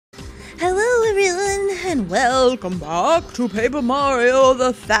Hello everyone, and welcome back to Paper Mario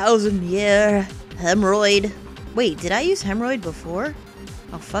the 1000-Year Hemorrhoid. Wait, did I use Hemorrhoid before?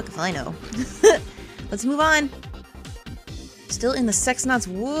 Oh, fuck if I know. Let's move on. Still in the sex knots.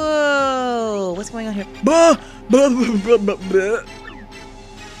 Whoa! What's going on here? Oh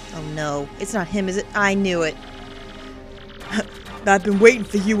no, it's not him, is it? I knew it. I've been waiting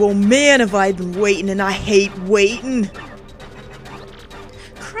for you, oh man, have I been waiting, and I hate waiting.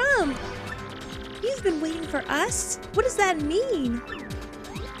 Crumb, you've been waiting for us? What does that mean?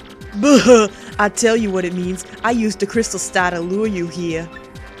 I tell you what it means. I used the crystal star to lure you here,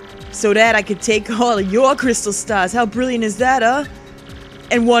 so that I could take all of your crystal stars. How brilliant is that, huh?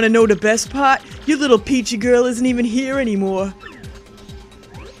 And want to know the best part? Your little Peachy girl isn't even here anymore.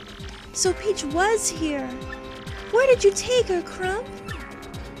 So Peach was here. Where did you take her, Crumb?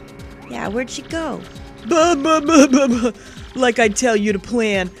 Yeah, where'd she go? Like I tell you to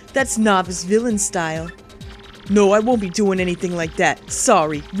plan. That's novice villain style. No, I won't be doing anything like that.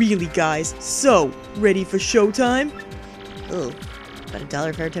 Sorry, really, guys. So, ready for showtime? Oh, about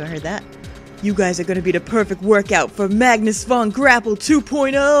 $1 for every time I heard that. You guys are gonna be the perfect workout for Magnus von Grapple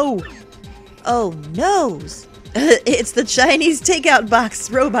 2.0! Oh, noes! It's the Chinese takeout box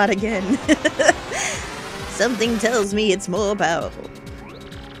robot again. Something tells me it's more powerful.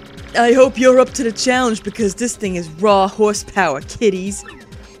 I hope you're up to the challenge because this thing is raw horsepower, kiddies.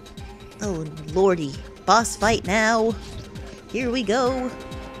 Oh, lordy. Boss fight now. Here we go.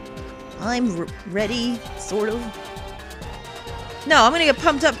 I'm ready, sort of. No, I'm gonna get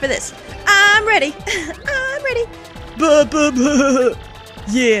pumped up for this. I'm ready. I'm ready.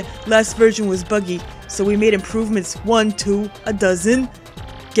 Yeah, last version was buggy, so we made improvements 1, 2, a dozen.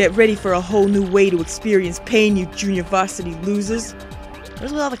 Get ready for a whole new way to experience pain, you junior varsity losers.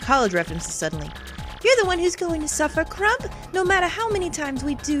 Where's all the college references suddenly? You're the one who's going to suffer, Crumb, no matter how many times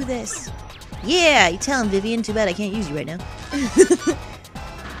we do this. Yeah, you tell him, Vivian. Too bad I can't use you right now.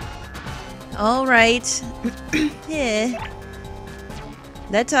 Alright. Yeah.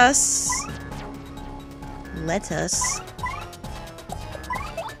 Let us.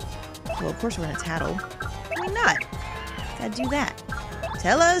 Well, of course we're gonna tattle. Why not? Gotta do that.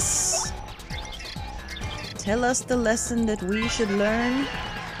 Tell us the lesson that we should learn.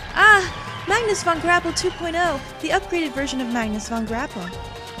 Ah, Magnus von Grapple 2.0, the upgraded version of Magnus von Grapple.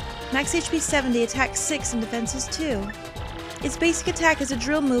 Max HP 70, attack 6, and defenses 2. Its basic attack is a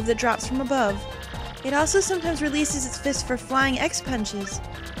drill move that drops from above. It also sometimes releases its fist for flying X punches.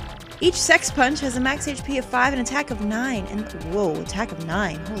 Each sex punch has a max HP of 5 and attack of 9, and whoa, attack of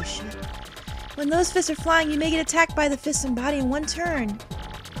 9, holy shit. When those fists are flying, you may get attacked by the fists and body in one turn.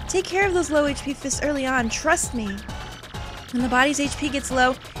 Take care of those low HP fists early on, trust me. When the body's HP gets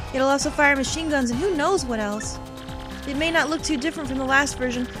low, it'll also fire machine guns and who knows what else. It may not look too different from the last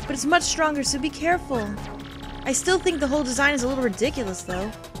version, but it's much stronger, so be careful. I still think the whole design is a little ridiculous,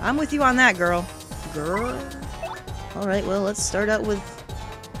 though. I'm with you on that, girl. Girl? Alright, well, let's start out with...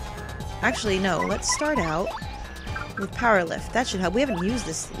 Actually, no, let's start out with Power Lift. That should help. We haven't used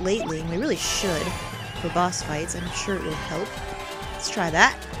this lately, and we really should for boss fights. I'm sure it will help. Let's try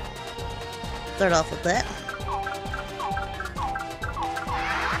that. Start off with that.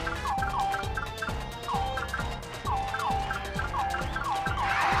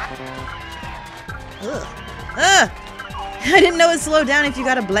 Ugh. Ugh! I didn't know it slowed down if you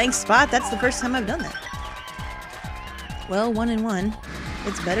got a blank spot. That's the first time I've done that. Well, 1 and 1.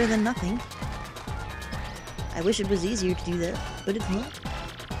 It's better than nothing. I wish it was easier to do that, but it's not.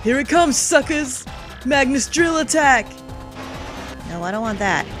 Here it comes, suckers! Magnus drill attack! No, I don't want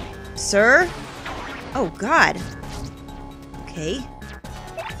that. Sir? Oh, God. Okay.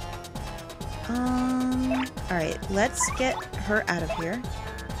 Alright, let's get her out of here.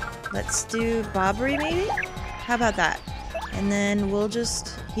 Let's do Bobbery, maybe? How about that? And then we'll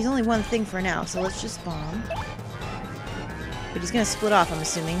just... He's only one thing for now, so let's just bomb. But he's gonna split off, I'm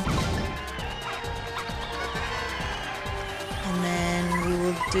assuming. And then we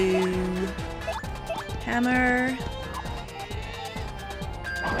will do... Hammer.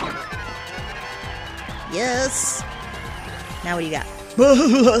 Yes! Now what do you got?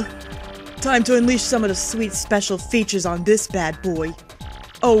 Time to unleash some of the sweet special features on this bad boy.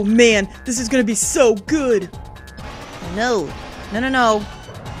 Oh man, this is gonna be so good! No. No.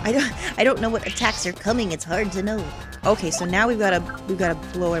 I don't know what attacks are coming, it's hard to know. Okay, so now we've gotta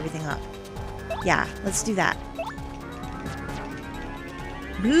blow everything up. Yeah, let's do that.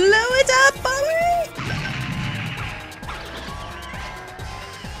 Blow it up, Bobbery!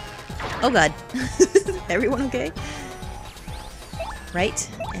 Oh god. Everyone okay? Right,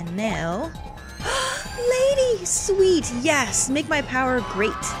 and now... Lady! Sweet, yes! Make my power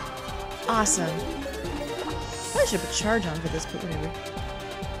great. Awesome. I should put charge on for this, but whatever.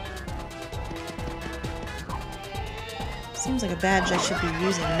 Seems like a badge I should be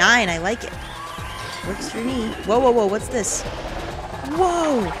using. 9, I like it. Works for me. Whoa, whoa, whoa, what's this?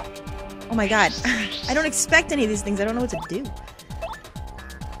 Whoa! Oh my god. I don't expect any of these things. I don't know what to do.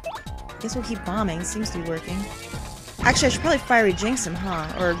 Guess we'll keep bombing. Seems to be working. Actually, I should probably fiery jinx him, huh?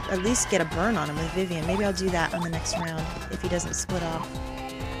 Or at least get a burn on him with Vivian. Maybe I'll do that on the next round if he doesn't split off.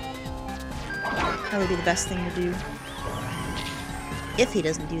 Probably be the best thing to do. If he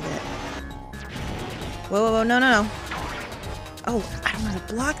doesn't do that. Whoa, whoa, whoa, no, no, no. Oh, I don't know how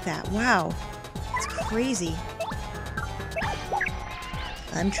to block that. Wow. It's crazy.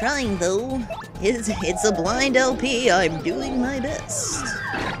 I'm trying, though. It's a blind LP. I'm doing my best.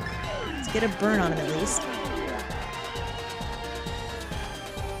 Let's get a burn on him, at least.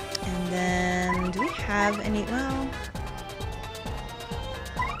 And then... do we have any... well...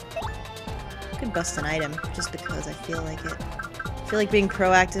 I could bust an item, just because I feel like it. I feel like being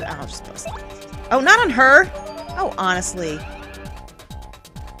proactive. I'll just bust it. Oh, not on her! Oh, honestly.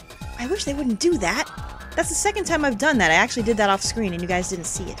 I wish they wouldn't do that. That's the second time I've done that. I actually did that off screen and you guys didn't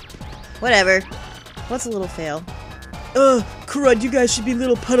see it. Whatever. What's a little fail? Crud, you guys should be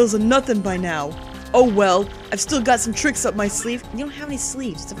little puddles of nothing by now. Oh well, I've still got some tricks up my sleeve. You don't have any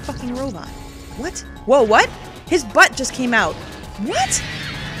sleeves. It's a fucking robot. What? Whoa, what? His butt just came out. What?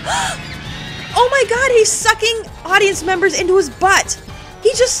 Oh my god, he's sucking audience members into his butt. He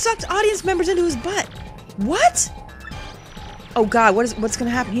just sucked audience members into his butt. What? Oh god, what's gonna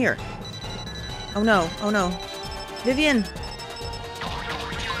happen here? Oh no, oh no. Vivian!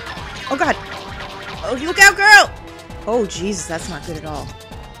 Oh god! Oh, look out, girl! Oh Jesus, that's not good at all.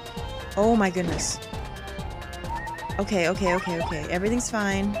 Oh my goodness. Okay, okay, okay, okay. Everything's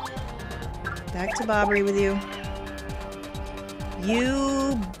fine. Back to Bobbery with you.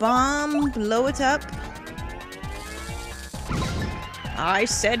 You bomb, blow it up. I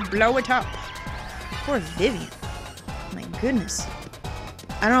said blow it up. Poor Vivian. My goodness.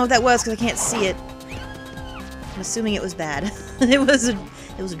 I don't know what that was because I can't see it. I'm assuming it was bad. it was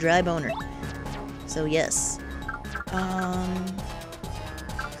a dry boner. So yes.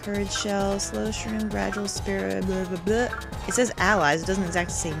 Courage shell, slow shroom, gradual spirit, blah blah blah. It says allies, it doesn't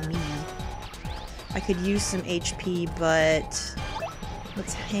exactly say me. I could use some HP, but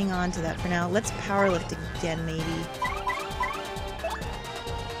let's hang on to that for now. Let's powerlift again, maybe.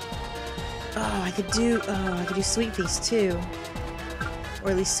 Oh, I could do Sweet Feast too. Or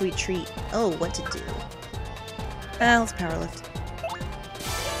at least Sweet Treat. Oh, what to do? Let's powerlift.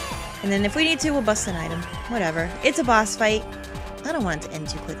 And then if we need to, we'll bust an item. Whatever. It's a boss fight. I don't want it to end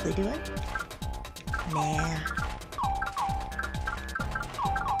too quickly, do I? Nah.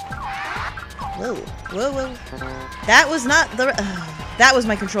 Whoa. Whoa, whoa. That was not the... that was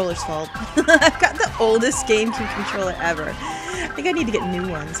my controller's fault. I've got the oldest GameCube controller ever. I think I need to get new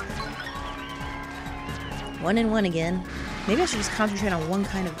ones. 1 and 1 again. Maybe I should just concentrate on one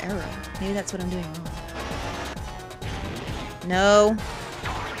kind of arrow. Maybe that's what I'm doing wrong. No.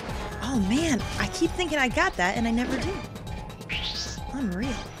 Oh man, I keep thinking I got that and I never do.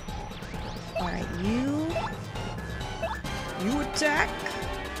 Unreal. Alright, you attack.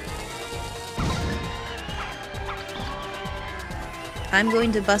 I'm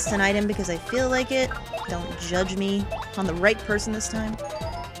going to bust an item because I feel like it. Don't judge me. On the right person this time.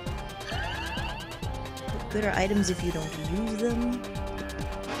 What good are items if you don't use them?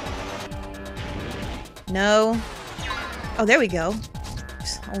 No. Oh, there we go.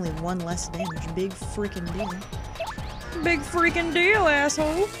 Just only 1 less damage. Big freaking deal. Big freaking deal,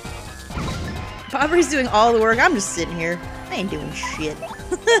 asshole. Bobbery's doing all the work. I'm just sitting here. I ain't doing shit.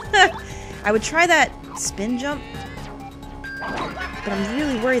 I would try that spin jump, but I'm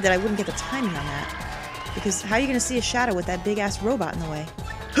really worried that I wouldn't get the timing on that. Because how are you going to see a shadow with that big-ass robot in the way?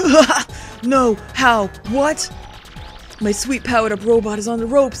 No, how? What? My sweet powered-up robot is on the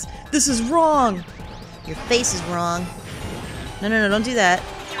ropes. This is wrong. Your face is wrong. No, no, no, don't do that.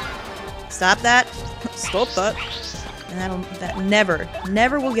 Stop that. Stop that. And that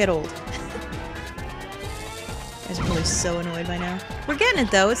never will get old. You guys are probably so annoyed by now. We're getting it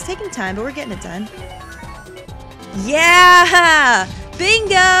though. It's taking time, but we're getting it done. Yeah!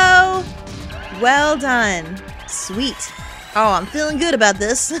 Bingo! Well done. Sweet. Oh, I'm feeling good about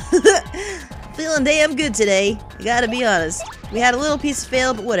this. Feeling damn good today. I gotta be honest. We had a little piece of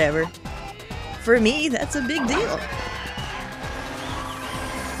fail, but whatever. For me, that's a big deal.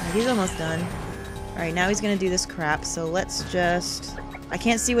 He's almost done. Alright, now he's gonna do this crap, so let's just... I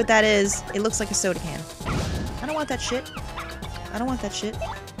can't see what that is. It looks like a soda can. I don't want that shit. I don't want that shit.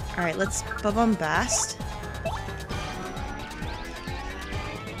 Alright, let's bombast.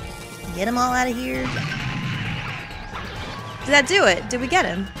 Get him all out of here. Did that do it? Did we get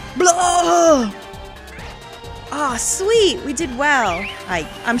him? Blah! Oh, sweet! We did well.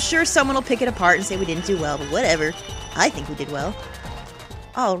 I'm sure someone will pick it apart and say we didn't do well, but whatever. I think we did well.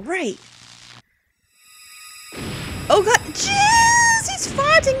 All right. Oh god, jizz! He's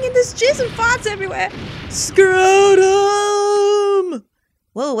farting and there's jizz and farts everywhere. Scrotum!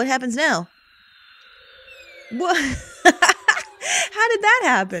 Whoa, what happens now? What? How did that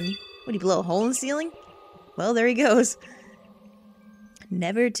happen? Would he blow a hole in the ceiling? Well, there he goes.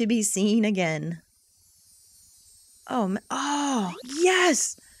 Never to be seen again. Oh,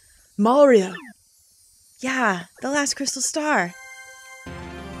 yes! Mario. Yeah, the last crystal star.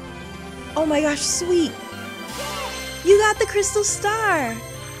 Oh my gosh, sweet. You got the crystal star.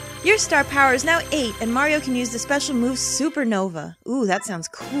 Your star power is now 8, and Mario can use the special move Supernova. Ooh, that sounds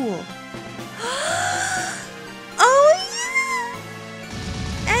cool. Oh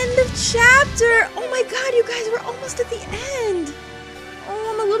yeah! End of chapter. Oh my god, you guys, we're almost at the end.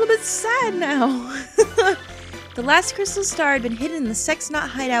 Oh, I'm a little bit sad now. The last crystal star had been hidden in the Sex Knot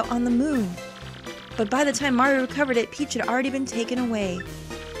hideout on the moon. But by the time Mario recovered it, Peach had already been taken away.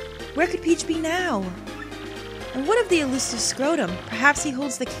 Where could Peach be now? And what of the elusive Scrotum? Perhaps he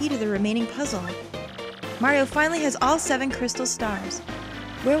holds the key to the remaining puzzle. Mario finally has all 7 crystal stars.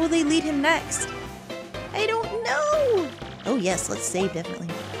 Where will they lead him next? I don't know! Oh yes, let's save, definitely.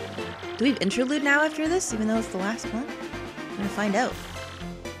 Do we have interlude now after this, even though it's the last one? I'm gonna find out.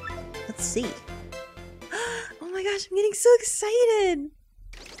 Let's see. Oh my gosh, I'm getting so excited!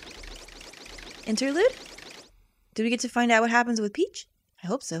 Interlude? Do we get to find out what happens with Peach? I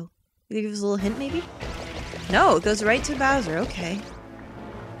hope so. Will you give us a little hint, maybe? No, it goes right to Bowser, okay.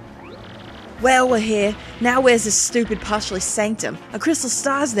 Well, we're here. Now where's this stupid postulate sanctum? A crystal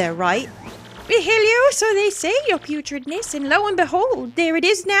star's there, right? Hello, so they say, your putridness, and lo and behold, there it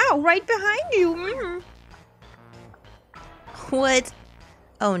is now, right behind you. What?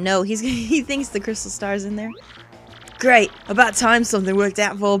 Oh no, he thinks the crystal star's in there. Great, about time something worked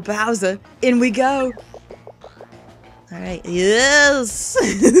out for old Bowser. In we go. Alright, yes!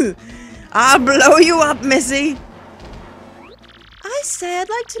 I'll blow you up, Missy. I said I'd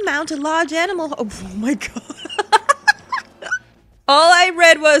like to mount a large animal. Oh my god. All I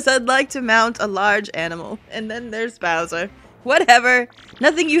read was I'd like to mount a large animal. And then there's Bowser. Whatever.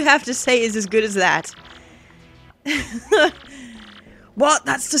 Nothing you have to say is as good as that. What?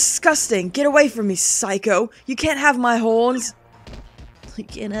 That's disgusting. Get away from me, psycho. You can't have my horns. You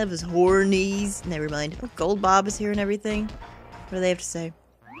can't have his hornies. Never mind. Oh, Gold Bob is here and everything. What do they have to say?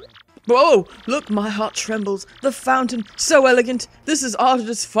 Whoa! Look, my heart trembles. The fountain, so elegant. This is art at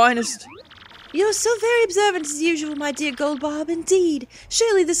its finest. You're so very observant as usual, my dear Gold Bob. Indeed.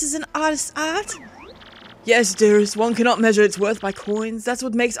 Surely this is an artist's art? Yes, dearest. One cannot measure its worth by coins. That's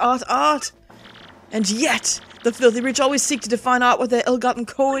what makes art art. And yet, the filthy rich always seek to define art with their ill-gotten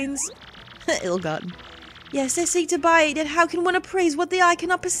coins. Ill-gotten. Yes, they seek to buy it, yet how can one appraise what the eye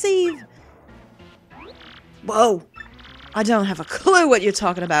cannot perceive? Whoa. I don't have a clue what you're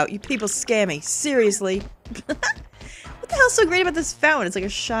talking about. You people scare me. Seriously. What the hell's so great about this fountain? It's like a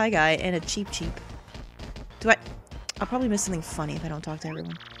shy guy and a cheap. I'll probably miss something funny if I don't talk to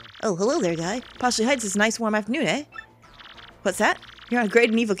everyone. Oh, hello there, guy. Poshley Heights is a nice warm afternoon, eh? What's that? You're not a great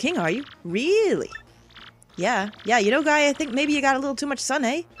and evil king, are you? Really? Yeah, you know, guy, I think maybe you got a little too much sun,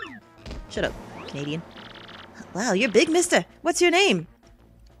 eh? Shut up, Canadian. Wow, you're big, mister. What's your name?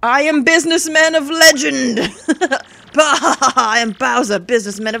 I am businessman of legend! Bah! I am Bowser,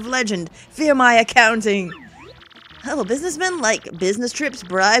 businessman of legend. Fear my accounting. Oh, businessmen like business trips,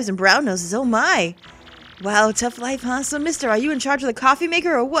 bribes, and brown noses. Oh my. Wow, tough life, huh? So, mister, are you in charge of the coffee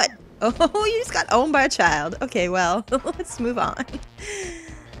maker or what? Oh, you just got owned by a child. Okay, well, let's move on. Can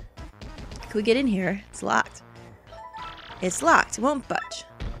we get in here? It's locked. It's locked. It won't budge.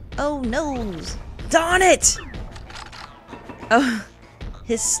 Oh, noes. Darn it! Oh,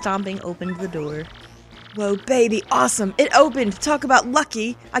 his stomping opened the door. Whoa, baby, awesome. It opened. Talk about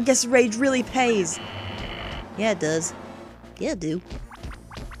lucky. I guess rage really pays. Yeah, it does. Yeah, it do.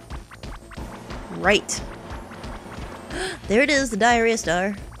 Right. There it is, the diarrhea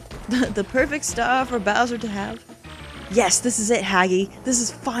star. The perfect star for Bowser to have. Yes, this is it, Haggy. This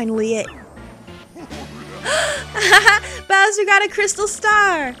is finally it. Bowser got a crystal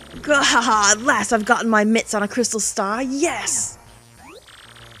star! Gah, at last I've gotten my mitts on a crystal star. Yes!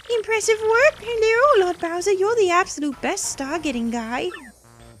 Impressive work. Hello, Lord Bowser. You're the absolute best star-getting guy.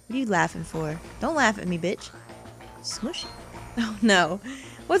 What are you laughing for? Don't laugh at me, bitch. Smush. Oh, no.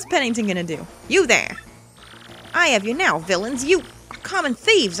 What's Pennington gonna do? You there! I have you now, villains. You are common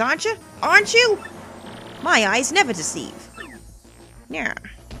thieves, aren't you? Aren't you? My eyes never deceive. Yeah.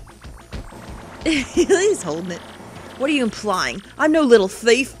 He's holding it. What are you implying? I'm no little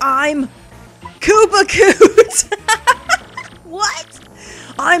thief. I'm Koopa Coot! What?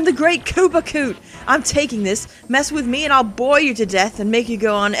 I'm the great Koopa Coot. I'm taking this. Mess with me and I'll bore you to death and make you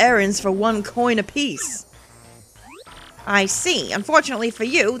go on errands for 1 coin apiece. I see. Unfortunately for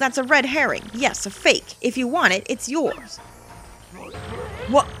you, that's a red herring. Yes, a fake. If you want it, it's yours.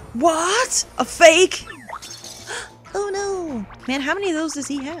 What? A fake? Oh no. Man, how many of those does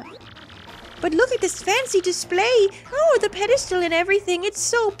he have? But look at this fancy display. Oh, the pedestal and everything. It's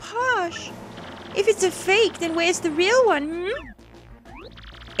so posh. If it's a fake, then where's the real one,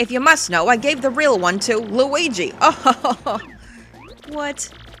 If you must know, I gave the real one to Luigi. Oh, What?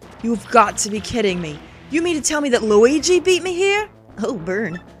 you've got to be kidding me. You mean to tell me that Luigi beat me here? Oh,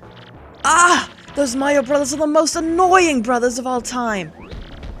 burn. Ah! Those Mario brothers are the most annoying brothers of all time.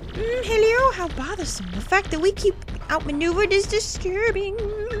 Helio, how bothersome. The fact that we keep outmaneuvered is disturbing.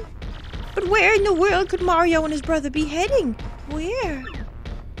 But where in the world could Mario and his brother be heading? Where?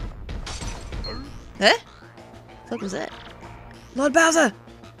 Huh? The fuck was that? Lord Bowser!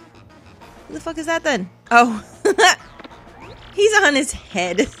 Who the fuck is that then? Oh. He's on his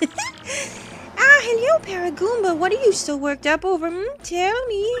head. Hello, Paragoomba. What are you so worked up over? Tell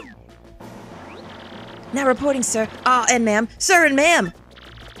me. Now reporting, sir. And ma'am. Sir and ma'am.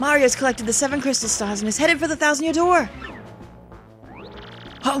 Mario's collected the 7 crystal stars and is headed for the 1,000-year door.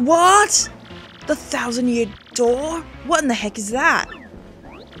 What? The 1,000-year door? What in the heck is that?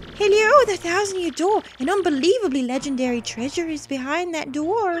 Hello, the 1,000-year door. An unbelievably legendary treasure is behind that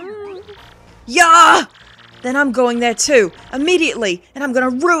door. Yeah! Then I'm going there too. Immediately. And I'm gonna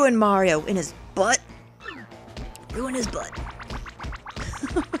ruin Mario in his butt. Ruin his butt.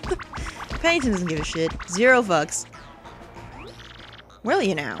 Pennington doesn't give a shit. 0 fucks. Will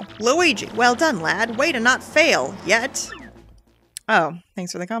you now? Luigi, well done, lad. Way to not fail, yet. Oh,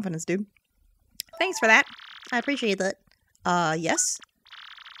 thanks for the confidence, dude. Thanks for that. I appreciate that. Yes?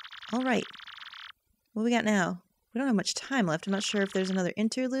 Alright. What we got now? We don't have much time left. I'm not sure if there's another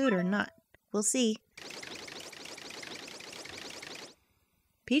interlude or not. We'll see.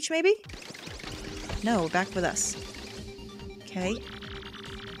 Peach, maybe? No, back with us. Okay.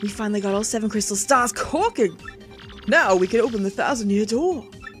 We finally got all 7 crystal stars corking! Now we can open the 1,000-year door.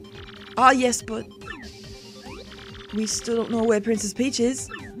 Yes, but we still don't know where Princess Peach is.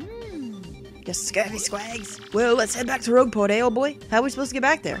 Just scurvy squags. Well, let's head back to Rogueport, eh, old boy? How are we supposed to get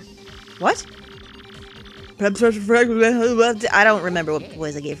back there? What? I don't remember what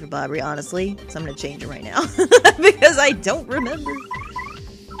voice I gave for Bobbery, honestly. So I'm gonna change it right now. Because I don't remember.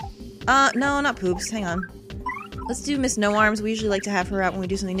 No, not Poops. Hang on. Let's do Miss No Arms. We usually like to have her out when we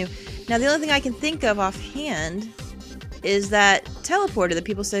do something new. Now, the only thing I can think of offhand is that teleporter that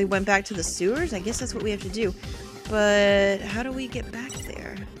people say went back to the sewers. I guess that's what we have to do. But how do we get back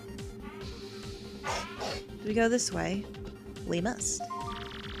there? Do we go this way? We must.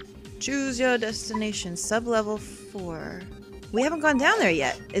 Choose your destination. Sub-level 4. We haven't gone down there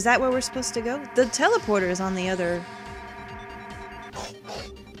yet. Is that where we're supposed to go? The teleporter is on the other...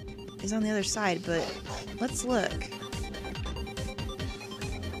 side, but let's look.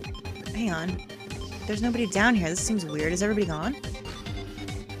 Hang on. There's nobody down here. This seems weird. Is everybody gone?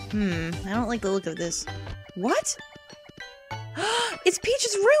 I don't like the look of this. What? It's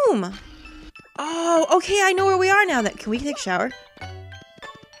Peach's room! Oh, okay, I know where we are now. Can we take a shower?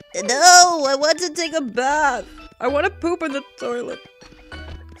 No, I want to take a bath. I want to poop in the toilet.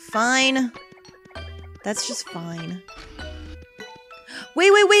 Fine. That's just fine.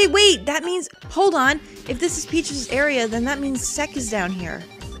 Wait. That means... Hold on. If this is Peach's area, then that means Sek is down here.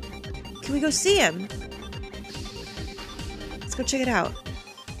 Can we go see him? Let's go check it out.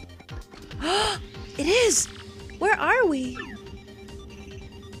 It is! Where are we?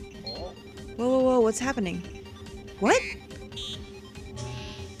 Whoa, what's happening? What?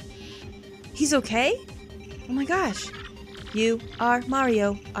 He's okay? Oh my gosh. You are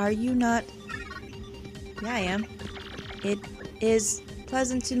Mario, are you not? Yeah, I am. It is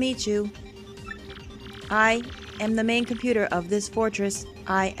pleasant to meet you. I am the main computer of this fortress.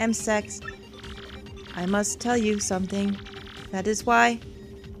 I am Sex. I must tell you something. That is why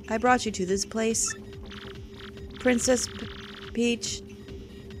I brought you to this place. Princess Peach.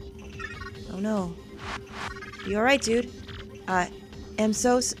 Oh no. You alright, dude? I am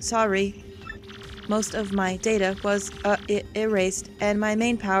so sorry. Most of my data was erased, and my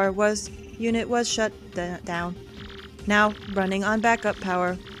main power unit was shut down. Now running on backup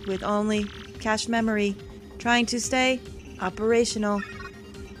power with only cached memory, trying to stay operational.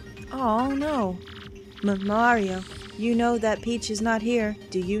 Oh no. Mario, you know that Peach is not here,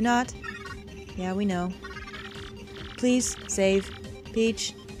 do you not? Yeah, we know. Please save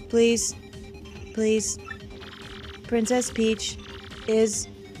Peach, please. Please. Princess Peach is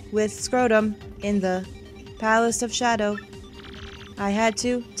with Scrotum in the Palace of Shadow. I had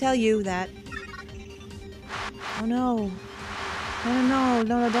to tell you that. Oh no. No,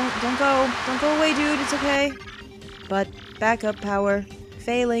 don't go. Don't go away, dude. It's okay. But backup power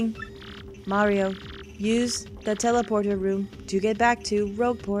failing. Mario, use the teleporter room to get back to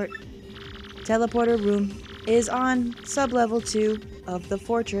Rogueport. Teleporter room is on sublevel 2 of the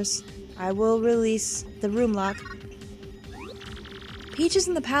fortress. I will release the room lock. Peach is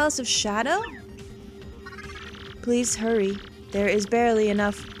in the Palace of Shadow? Please hurry. There is barely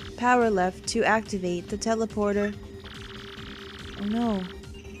enough power left to activate the teleporter. Oh no.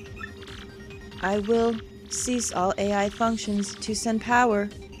 I will cease all AI functions to send power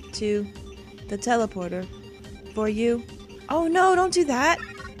to the teleporter for you. Oh no, don't do that!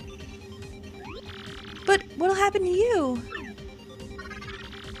 But what'll happen to you?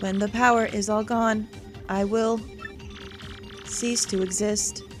 When the power is all gone, I will cease to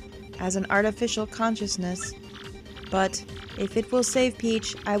exist as an artificial consciousness. But if it will save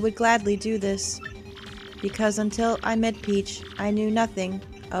Peach, I would gladly do this. Because until I met Peach, I knew nothing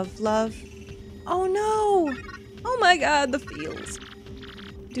of love. Oh no! Oh my god, the feels.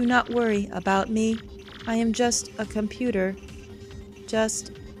 Do not worry about me. I am just a computer.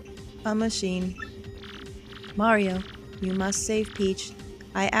 Just a machine. Mario, you must save Peach.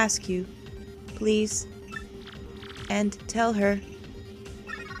 I ask you, please. And tell her.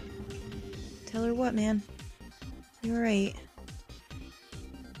 Tell her what, man? You're right.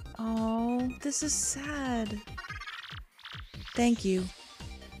 Oh, this is sad. Thank you.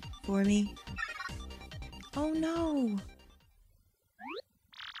 For me. Oh no.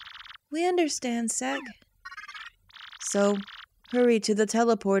 We understand, Seg. So, hurry to the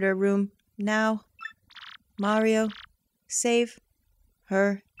teleporter room now. Mario, save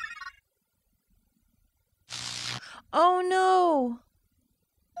her. Oh no!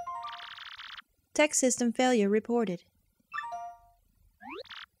 Tech system failure reported.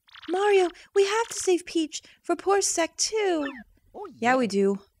 Mario, we have to save Peach for poor Sec too. Oh, Yeah, we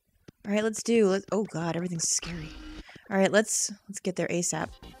do. All right, let's do. Oh god, everything's scary. All right, let's get there ASAP.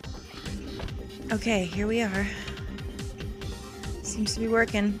 Okay, here we are. Seems to be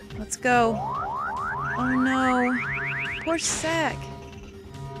working. Let's go. Oh no. Poor Sec.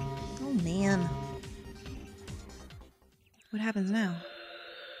 Oh man. What happens now?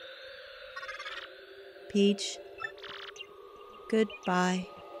 Peach. Goodbye.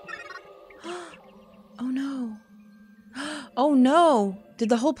 Oh no. Oh no! Did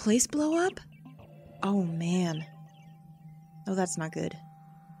the whole place blow up? Oh man. Oh, that's not good.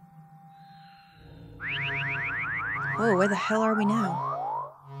 Oh, where the hell are we now?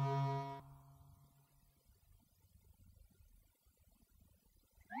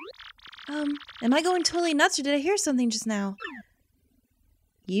 Am I going totally nuts or did I hear something just now?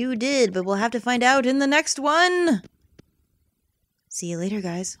 You did, but we'll have to find out in the next one! See you later,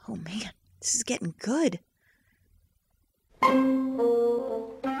 guys. Oh man, this is getting good.